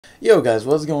Yo guys,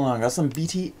 what's going on? Got some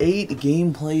BT8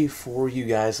 gameplay for you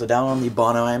guys. So down on the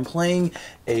bottom, I'm playing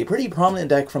a pretty prominent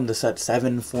deck from the set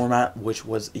 7 format, which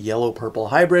was yellow-purple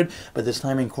hybrid, but this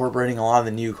time incorporating a lot of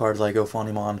the new cards like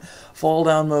Shivamon Fall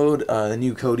Down Mode, the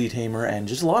new Cody Tamer, and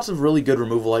just lots of really good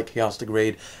removal like Chaos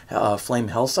Degrade, Flame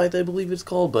Hellscythe, I believe it's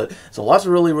called. But so lots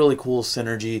of really cool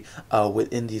synergy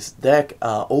within this deck.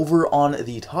 Over on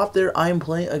the top there, I'm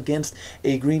playing against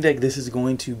a green deck. This is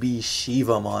going to be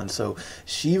Shivamon. So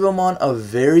Shivamon, a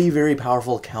very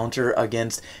powerful counter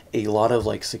against a lot of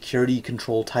like security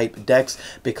control type decks,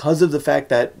 because of the fact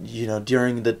that, you know,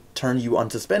 during the turn you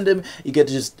unsuspend him, you get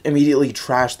to just immediately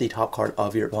trash the top card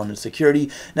of your opponent's security.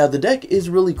 Now the deck is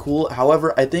really cool,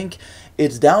 however, I think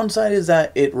its downside is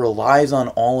that it relies on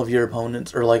all of your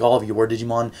opponents, or like all of your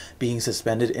Digimon, being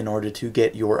suspended in order to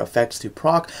get your effects to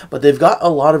proc, but they've got a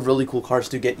lot of really cool cards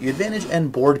to get you advantage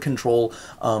and board control,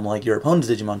 like your opponent's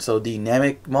Digimon. So the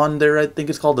Namekmon there, I think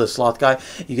it's called, the Sloth guy,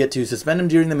 you get to suspend him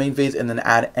during the main phase and then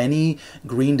add any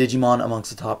green Digimon amongst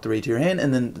the top 3 to your hand.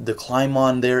 And then the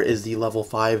Climbon there is the level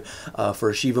 5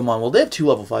 for Shivamon. Well, they have 2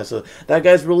 level 5, so that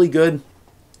guy's really good,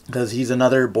 because he's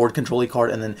another board control card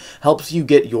and then helps you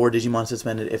get your Digimon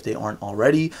suspended if they aren't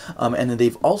already. And then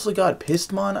they've also got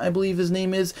Pistmon, I believe his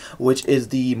name is, which is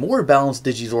the more balanced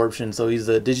Digisorption. So he's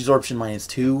a Digisorption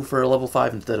 -2 for a level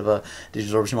 5 instead of a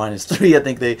Digisorption -3. I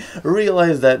think they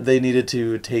realized that they needed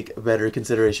to take better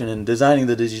consideration in designing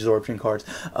the Digisorption cards.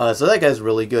 So that guy's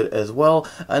really good as well.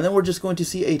 And then we're just going to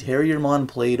see a Terriermon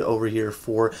played over here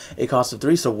for a cost of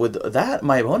 3. So with that,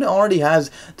 my opponent already has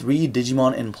 3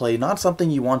 Digimon in play. Not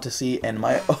something you want to see, and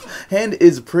my hand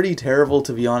is pretty terrible,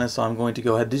 to be honest, so I'm going to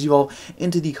go ahead Digivolve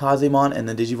into the Kazemon and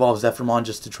then Digivolve Zephyrmon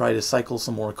just to try to cycle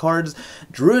some more cards.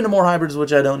 Drew into more hybrids,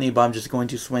 which I don't need, but I'm just going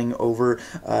to swing over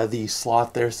the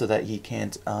Sloth there so that he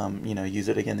can't you know, use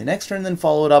it again the next turn, then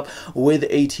follow it up with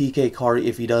a TK card.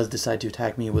 If he does decide to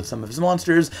attack me with some of his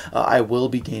monsters, I will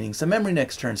be gaining some memory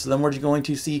next turn. So then we're just going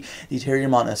to see the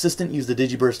Terriermon Assistant use the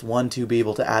Digiburst 1 to be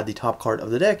able to add the top card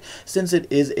of the deck, since it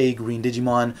is a green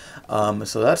Digimon.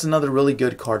 So that's another really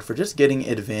good card for just getting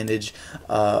advantage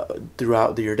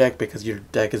throughout your deck, because your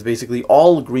deck is basically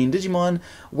all green Digimon.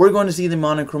 We're going to see the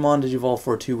Monochromon Digivolve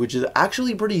for 2, which is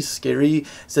actually pretty scary,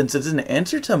 since it's an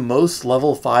answer to most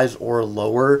level 5s or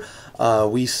lower.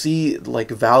 We see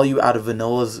like value out of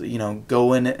vanillas, you know,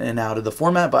 go in and out of the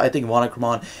format, but I think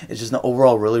Monochromon is just an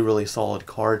overall really solid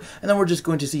card. And then we're just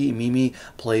going to see Mimi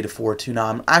played for 2. Now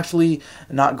I'm actually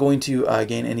not going to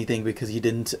gain anything because he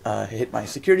didn't hit my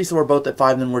security, so we're both at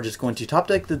 5. Then we're just going to top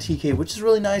deck the TK, which is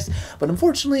really nice, but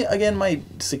unfortunately, again, my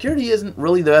security isn't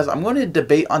really the best. I'm going to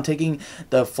debate on taking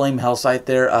the Flame Hellscythe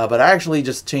there, but I actually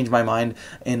just changed my mind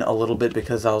in a little bit,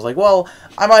 because I was like, well,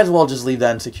 I might as well just leave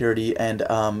that in security and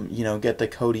you know, get the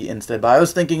Cody instead. But I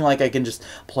was thinking like I can just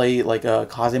play like a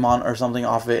Kazemon or something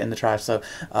off of it in the trash. So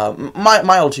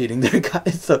mild cheating there,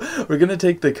 guys. So we're gonna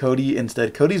take the Cody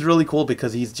instead. Cody's really cool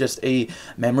because he's just a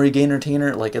memory gain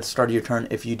retainer, like at the start of your turn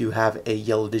if you do have a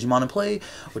yellow Digimon in play,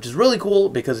 which is really cool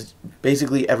because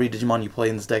basically every Digimon you play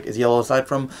in this deck is yellow, aside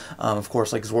from of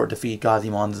course like Zwart Defeat,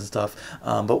 Gazimons and stuff.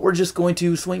 But we're just going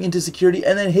to swing into security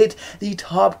and then hit the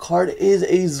top card is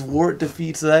a Zwart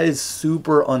Defeat. So that is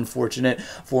super unfortunate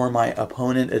for my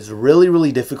opponent. It's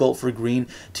really difficult for green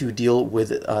to deal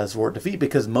with Zwart Defeat,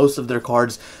 because most of their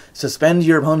cards suspend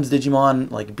your opponent's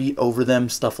Digimon, like beat over them,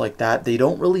 stuff like that. They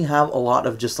don't really have a lot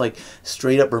of just like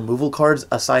straight up removal cards,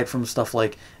 aside from stuff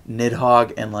like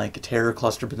Nidhogg and like Terror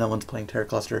Cluster, but no one's playing Terror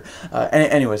Cluster.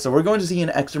 Anyway, so we're going to see an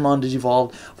Extramon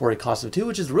Digivolve for a cost of 2,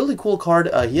 which is a really cool card.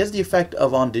 He has the effect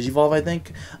of on Digivolve, I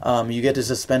think. You get to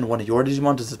suspend one of your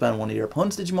Digimon to suspend one of your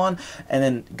opponent's Digimon, and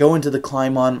then go into the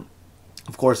Climbon.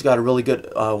 Of course, got a really good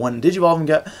one Digivolve and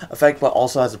get effect, but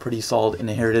also has a pretty solid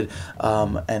inherited.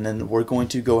 And then we're going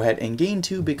to go ahead and gain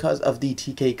 2 because of the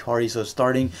TK Kari. So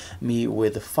starting me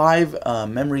with 5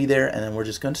 memory there, and then we're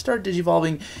just going to start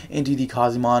Digivolving into the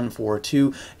Kazemon for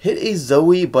 2. Hit a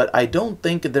Zoe, but I don't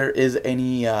think there is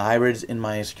any hybrids in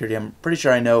my security. I'm pretty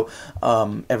sure I know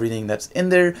everything that's in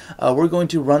there. We're going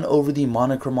to run over the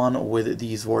Monochromon with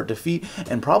the Zwart Defeat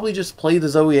and probably just play the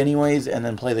Zoe anyways, and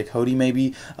then play the Cody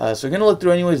maybe. So we're going to look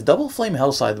through anyways. Double Flame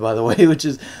Hellscythe, by the way, which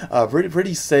is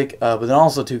pretty sick, but then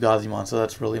also 2 Gazimon, so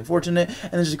that's really unfortunate.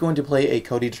 And then just going to play a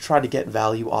Cody to try to get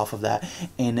value off of that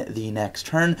in the next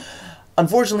turn.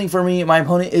 Unfortunately for me, my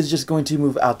opponent is just going to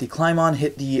move out the Climon,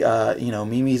 hit the,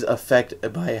 Mimi's effect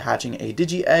by hatching a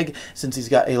Digi-Egg, since he's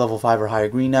got a level 5 or higher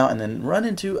green now, and then run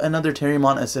into another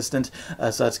Terriermon Assistant,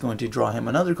 so that's going to draw him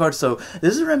another card. So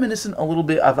this is reminiscent a little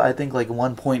bit of, I think, like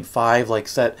 1.5, like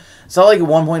set, so like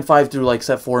 1.5 through like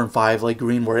set 4 and 5, like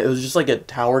green, where it was just like a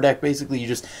tower deck, basically. You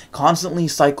just constantly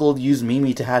cycled, used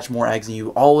Mimi to hatch more eggs, and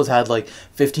you always had like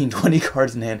 15, 20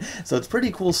 cards in hand. So it's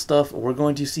pretty cool stuff. We're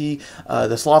going to see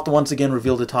the slot once again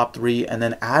reveal the top 3, and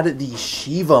then add the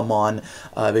Shivamon,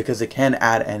 because it can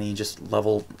add any just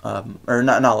level, or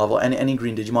not level, any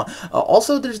green Digimon.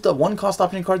 Also, there's the 1 cost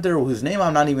option card there, whose name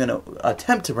I'm not even going to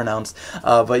attempt to pronounce,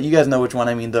 but you guys know which one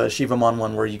I mean, the Shivamon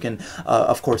one, where you can,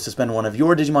 of course, suspend one of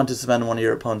your Digimon to suspend one of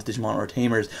your opponent's Digimon or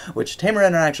Tamers, which Tamer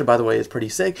interaction, by the way, is pretty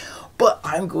sick. But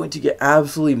I'm going to get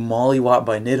absolutely mollywopped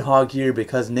by Nidhogg here,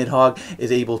 because Nidhogg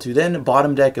is able to then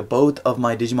bottom deck both of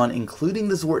my Digimon, including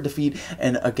the Zwart Defeat.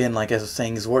 And again, like I was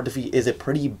saying, Zwart Defeat is a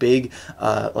pretty big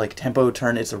like tempo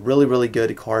turn. It's a really, really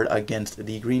good card against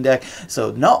the green deck.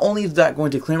 So not only is that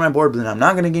going to clear my board, but then I'm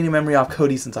not going to gain any memory off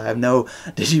Cody, since I have no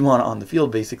Digimon on the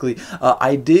field, basically.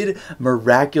 I did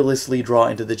miraculously draw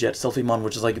into the Jet Selfie-mon,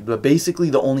 which is like basically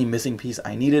the only missing piece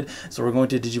I needed. So we're going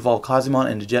to Digivolve Kazimon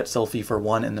into Jet Selfie for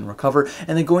 1 and then recover,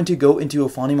 and then going to go into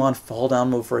Ophanimon fall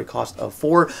down mode for a cost of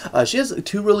 4. She has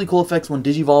 2 really cool effects when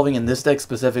Digivolving in this deck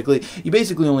specifically. You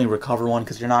basically only recover 1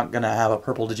 because you're not going to have a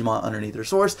purple Digimon underneath their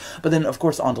source, but then of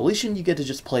course on deletion you get to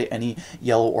just play any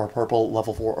yellow or purple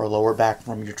level 4 or lower back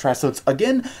from your trash. So it's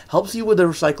again helps you with the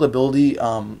recyclability.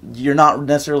 You're not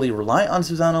necessarily reliant on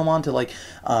Suzanomon to like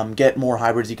get more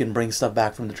hybrids. You can bring stuff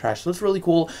back from the trash, so it's really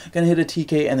cool. Gonna hit a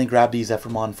TK and then grab the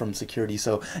Zephyrmon from security.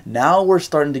 So now we're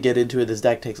starting to get into it. This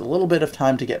deck takes a little bit of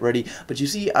time to get ready, but you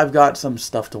see I've got some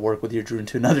stuff to work with here. Drew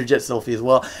into another Jet Selfie as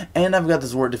well, and I've got the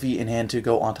Zwart Defeat in hand to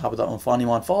go on top of the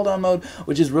Ophanimon fall down mode,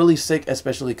 which is really sick,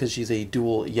 especially because she's a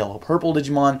dual yellow-purple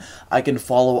Digimon. I can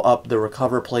follow up the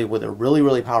recover play with a really,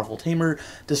 really powerful Tamer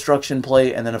destruction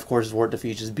play, and then of course Zwart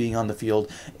Defeat just being on the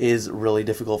field is really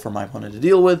difficult for my opponent to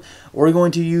deal with. We're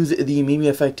going to use the Mimi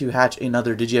effect to hatch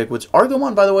another Digi-Egg, which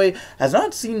Argomon, by the way, has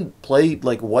not seen play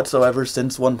like whatsoever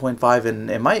since 1.5, and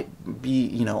it might be,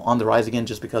 you know, on the rise again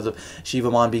just because of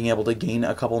Shivamon being able to gain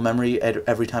a couple memory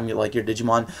every time you like your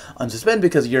Digimon unsuspend,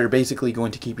 because you're basically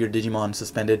going to keep your Digimon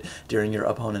suspended during your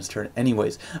opponent's turn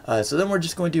anyways. So then we're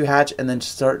just going to hatch and then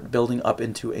start building up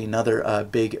into another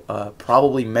big,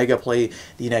 probably mega play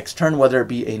the next turn, whether it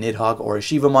be a Nidhogg or a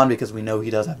Shivamon, because we know he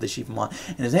does have the Shivamon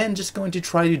in his hand. Just going to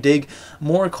try to dig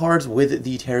more cards with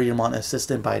the Terriermon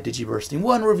Assistant by Digibursting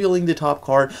 1, revealing the top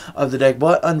card of the deck,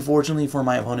 but unfortunately for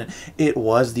my opponent, it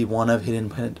was the one of Hidden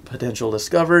Potential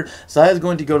discovered. So that is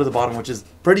going to go to the bottom, which is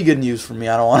pretty good news for me.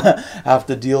 I don't want to have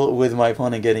to deal with my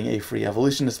opponent getting a free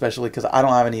evolution, especially because I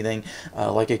don't have anything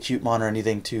like a Cutemon or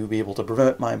anything to be able to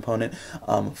prevent my opponent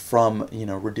from, you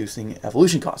know, reducing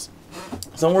evolution costs.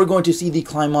 So we're going to see the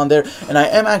Climon there, and I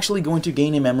am actually going to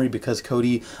gain a memory because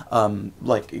Cody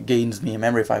like gains me a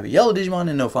memory if I have a yellow Digimon,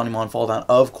 and no Ophanimon fall down,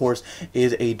 of course,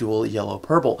 is a dual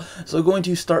yellow-purple. So going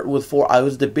to start with 4. I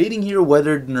was debating here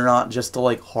whether or not just to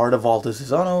like hard evolve the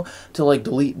Susanoo to like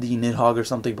delete the Nidhogg or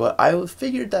something, but I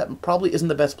figured that probably isn't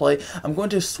the best play. I'm going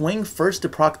to swing first to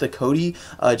proc the Cody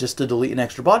just to delete an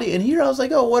extra body, and here I was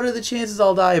like, oh, what are the chances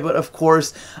I'll die? But of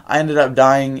course, I ended up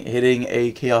dying, hitting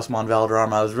a Chaosmon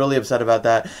Valorarm. I was really upset about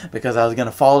that because I was going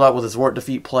to follow that with a Zwart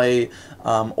Defeat play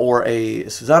or a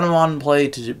Suzanomon play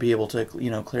to be able to, you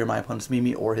know, clear my opponent's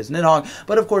Mimi or his Nidhogg.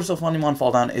 But of course, Ophanimon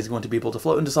fall down is going to be able to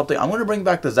float into something. I'm going to bring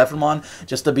back the Zephyrmon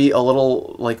just to be a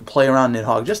little, like, play around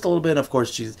Nidhogg just a little bit. Of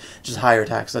course, she's just higher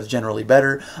attacks. That's generally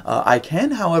better. I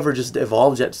can, however, just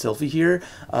evolve Jet Selfie here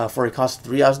for a cost of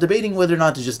 3. I was debating whether or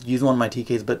not to just use one of my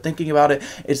TKs, but thinking about it,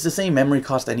 it's the same memory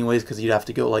cost anyways, because you'd have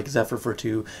to go like Zephyr for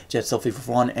 2, Jet Selfie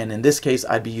for 1, and in this case,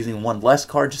 I'd be using 1 less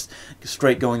card, just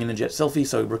straight going into Jet Selfie,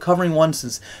 so recovering 1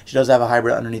 since she does have a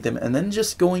hybrid underneath him, and then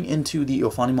just going into the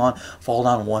Ophanimon fall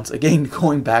down once again,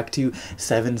 going back to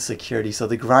 7 security. So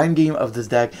the grind game of this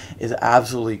deck is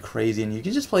absolutely crazy, and you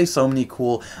can just play so many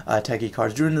cool techie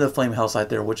cards. Drew into the Flame Hellside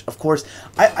there, which of course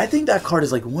I think that card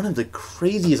is like one of the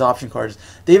craziest option cards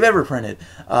they've ever printed.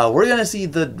 We're gonna see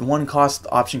the 1 cost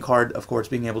option card, of course,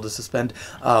 being able to suspend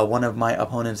one of my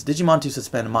opponent's Digimon to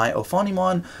suspend my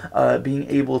Ophanimon, being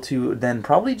able to then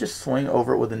probably just swing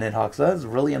over it with the Nidhogg. So that's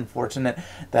really unfortunate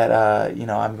that you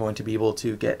know, I'm going to be able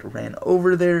to get ran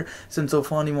over there, since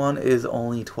Ophanimon is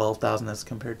only 12,000 as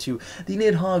compared to the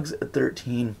Nidhogg's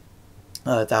 13.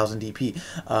 1000 DP.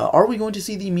 Are we going to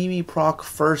see the Mimi proc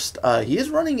first? He is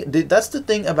running. That's the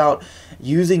thing about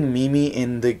using Mimi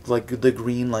in the the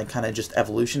green kind of just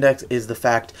evolution decks, is the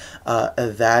fact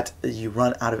that you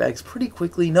run out of eggs pretty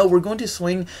quickly. No, we're going to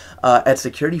swing at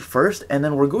security first, and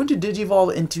then we're going to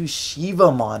Digivolve into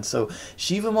Shivamon. So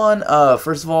Shivamon,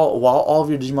 first of all, while all of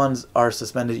your Digimons are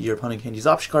suspended, your opponent can use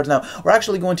option cards. Now we're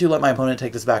actually going to let my opponent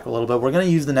take this back a little bit. We're going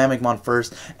to use the Namekmon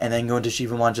first, and then go into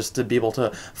Shivamon just to be able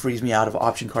to freeze me out of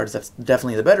option cards. That's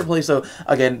definitely the better play. So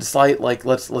again, slight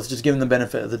let's just give him the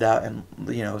benefit of the doubt, and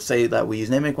say that we use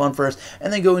Namekmon first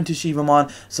and then go into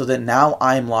Shivamon, so that now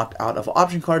I'm locked out of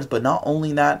option cards. But not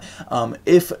only that,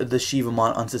 if the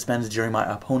Shivamon unsuspends during my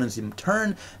opponent's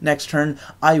next turn,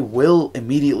 I will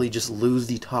immediately just lose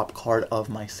the top card of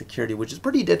my security, which is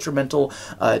pretty detrimental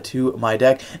to my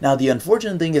deck. Now the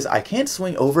unfortunate thing is I can't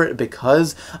swing over it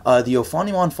because the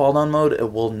Ophanimon fall down mode,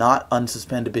 it will not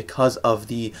unsuspend because of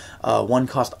the one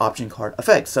cost option card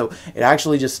effect. So it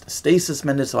actually just stays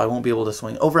suspended, so I won't be able to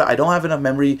swing over it. I don't have enough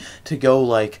memory to go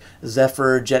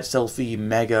Zephyr, Jet Selfie,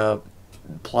 Mega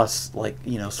plus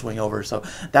swing over, so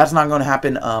that's not going to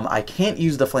happen. I can't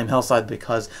use the Flame Hellside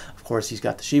because of course he's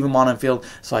got the Shivamon on field,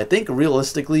 so I think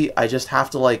realistically I just have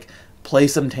to play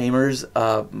some Tamers,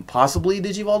 possibly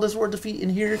Digivolve this Word Defeat in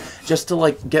here, just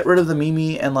to get rid of the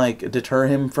Mimi and deter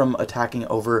him from attacking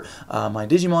over my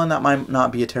Digimon. That might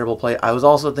not be a terrible play. I was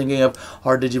also thinking of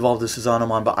hard Digivolve the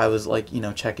Suzanomon, but I was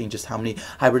checking just how many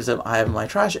hybrids I have in my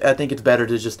trash. I think it's better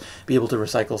to just be able to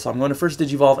recycle. So I'm going to first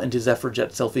Digivolve into Zephyr Jet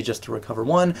Selfie just to recover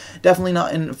one. Definitely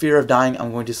not in fear of dying.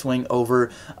 I'm going to swing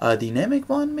over the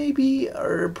Namekmon maybe,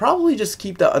 or probably just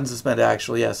keep that unsuspended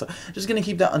actually. Yeah, so just going to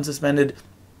keep that unsuspended.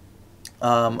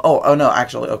 Oh no,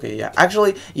 actually, okay,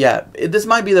 yeah, this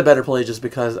might be the better play just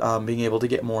because being able to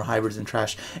get more hybrids and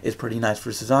trash is pretty nice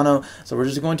for Susano. So we're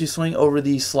just going to swing over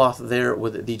the Sloth there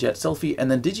with the Jet Selfie,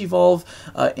 and then Digivolve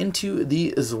into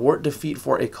the Zwart Defeat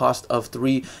for a cost of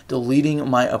 3, deleting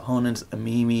my opponent's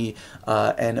Mimi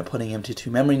and putting him to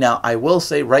 2 memory. Now, I will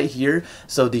say right here,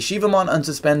 so the Shivamon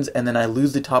unsuspends, and then I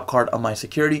lose the top card of my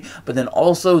security, but then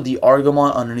also the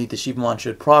Argomon underneath the Shivamon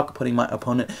should proc, putting my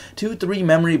opponent to 3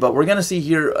 memory, but we're going to see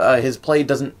here his play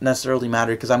doesn't necessarily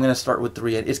matter because I'm going to start with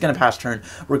 3. It's going to pass turn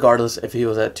regardless if he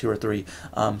was at 2 or 3.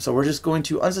 So we're just going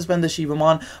to unsuspend the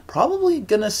Shivamon, probably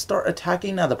going to start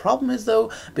attacking. Now the problem is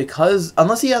though, because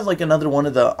unless he has another one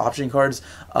of the option cards,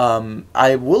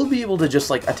 I will be able to just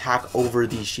attack over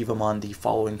the Shivamon the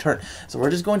following turn. So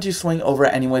we're just going to swing over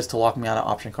it anyways to lock me out of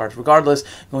option cards regardless.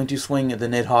 Going to swing the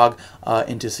Nidhogg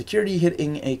into security,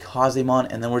 hitting a Kazemon,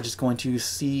 and then we're just going to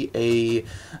see a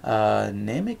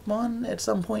Namekmon at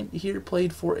some point here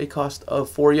played for a cost of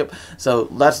 4. Yep. So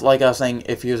that's like I was saying,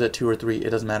 if he was at 2 or 3, it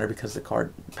doesn't matter because the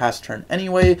card passed turn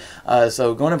anyway.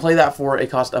 So going to play that for a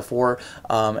cost of 4,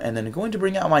 and then going to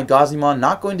bring out my Gazimon.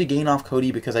 Not going to gain off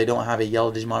Cody because I don't have a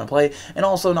yellow Digimon in play, and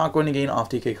also not going to gain off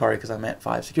TK Kari because I'm at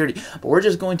 5 security. But we're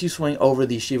just going to swing over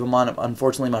the Shivamon.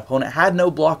 Unfortunately, my opponent had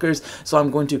no blockers, so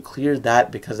I'm going to clear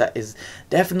that because that is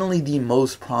definitely the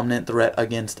most prominent threat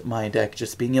against my deck.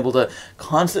 Just being able to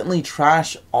constantly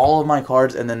trash all of my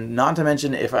cards, and then not to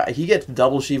mention if he gets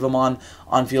double Shivamon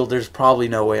on field, there's probably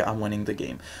no way I'm winning the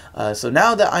game. So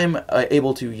now that I'm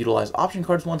able to utilize option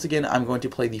cards once again, I'm going to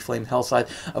play the Flame Hellside,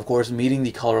 of course meeting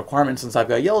the color requirement since I've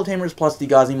got Yellow Tamers plus the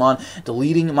Gazimon,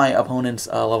 deleting my opponent's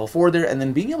level 4 there, and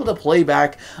then being able to play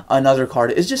back another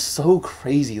card is just so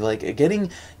crazy.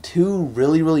 Getting 2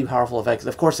 really powerful effects.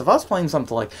 Of course, if I was playing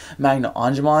something like Magna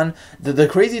Angemon, the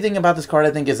crazy thing about this card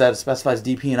I think is that it specifies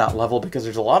DP and not level, because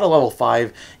there's a lot of level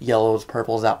 5 yellows,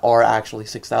 purples that are actually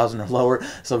 6,000 or lower.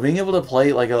 So being able to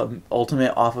play a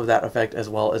ultimate off of that effect as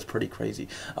well is pretty crazy.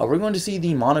 We're going to see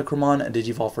the Monochromon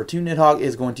Digivolve for 2. Nidhogg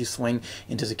is going to swing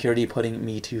into security, putting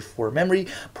me to 4 memory.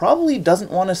 Probably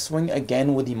doesn't want to swing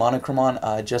again with the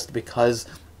Monochromon just because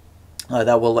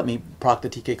that will let me proc the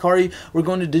TK Kari. We're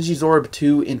going to Digizorb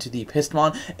 2 into the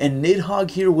Piston, and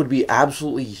Nidhogg here would be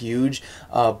absolutely huge,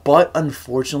 but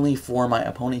unfortunately for my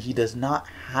opponent, he does not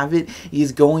have it.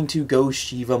 He's going to go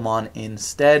Shivamon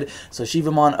instead. So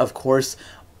Shivamon, of course,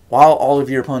 while all of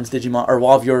your opponent's Digimon, or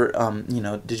while your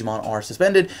Digimon are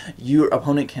suspended, your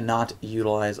opponent cannot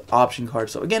utilize option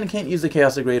cards. So again, I can't use the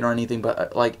Chaos Grade or anything,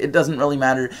 but it doesn't really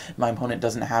matter. My opponent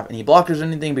doesn't have any blockers or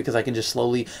anything because I can just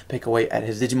slowly pick away at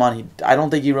his Digimon. I don't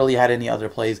think he really had any other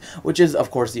plays, which is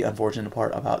of course the unfortunate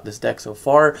part about this deck so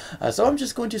far. So I'm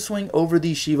just going to swing over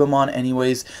the Shivamon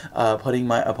anyways, putting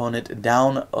my opponent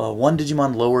down 1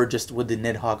 Digimon lower just with the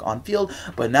Nidhogg on field.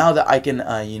 But now that I can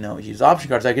use option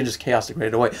cards, I can just Chaos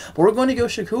Grade away. But we're going to go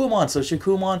Shivamon. So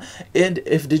Shivamon, and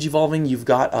if Digivolving, you've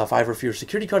got 5 or fewer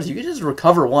security cards, you can just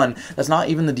recover 1. That's not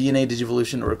even the DNA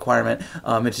Digivolution requirement.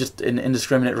 It's just an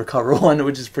indiscriminate recover 1,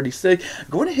 which is pretty sick. I'm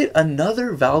going to hit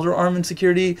another Valor Arm in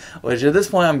security, which at this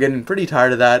point I'm getting pretty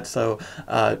tired of that. So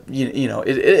you know,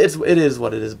 it is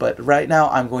what it is. But right now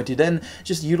I'm going to then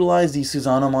just utilize the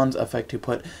Suzanemon's effect to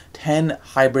put 10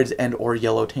 hybrids and or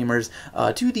yellow tamers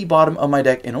to the bottom of my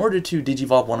deck in order to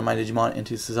digivolve one of my Digimon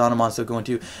into Suzanemon. So going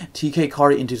to TK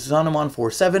card into Suzanemon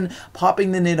for 7,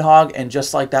 popping the Nidhogg, and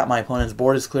just like that my opponent's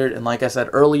board is cleared. And like I said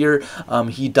earlier,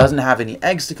 he doesn't have any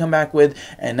eggs to come back with,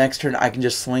 and next turn I can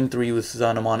just swing 3 with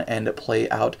Suzanemon and play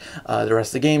out the rest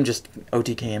of the game, just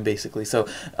OTK him basically. So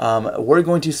we're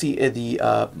going to see the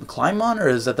Climbmon, or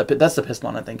is that that's the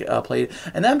Pissmon I think played,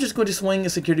 and then I'm just going to swing a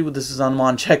security with the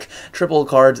Suzanemon, check triple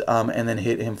cards, and then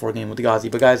hit him for a game with the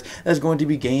Gazi. But guys, that's going to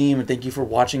be game. Thank you for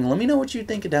watching. Let me know what you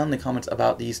think down in the comments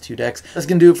about these 2 decks. That's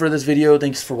going to do it for this video.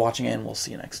 Thanks for watching, and we'll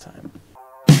see you next time.